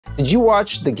Did you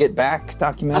watch the Get Back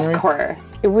documentary? Of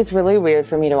course. It was really weird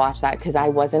for me to watch that because I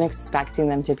wasn't expecting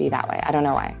them to be that way. I don't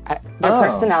know why. Their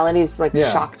personalities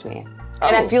shocked me.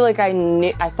 And I feel like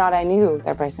I thought I knew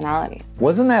their personalities.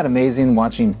 Wasn't that amazing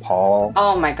watching Paul?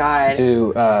 Oh my God.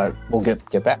 Do we'll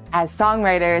get back. As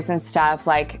songwriters and stuff,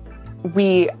 like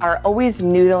we are always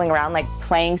noodling around, like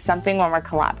playing something when we're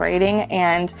collaborating,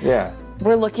 and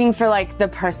we're looking for like the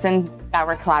person that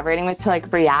we're collaborating with to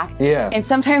like react. Yeah. And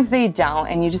sometimes they don't,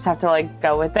 and you just have to like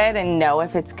go with it and know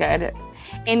if it's good.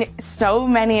 In so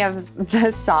many of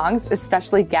the songs,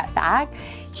 especially Get Back,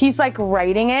 he's like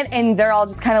writing it and they're all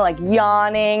just kind of like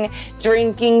yawning,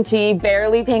 drinking tea,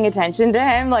 barely paying attention to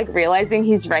him, like realizing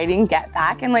he's writing Get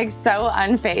Back and like so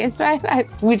unfazed by it.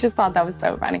 We just thought that was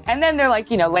so funny. And then they're like,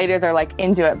 you know, later they're like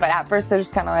into it, but at first they're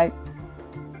just kind of like,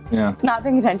 not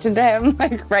paying attention to him,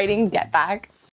 like writing Get Back.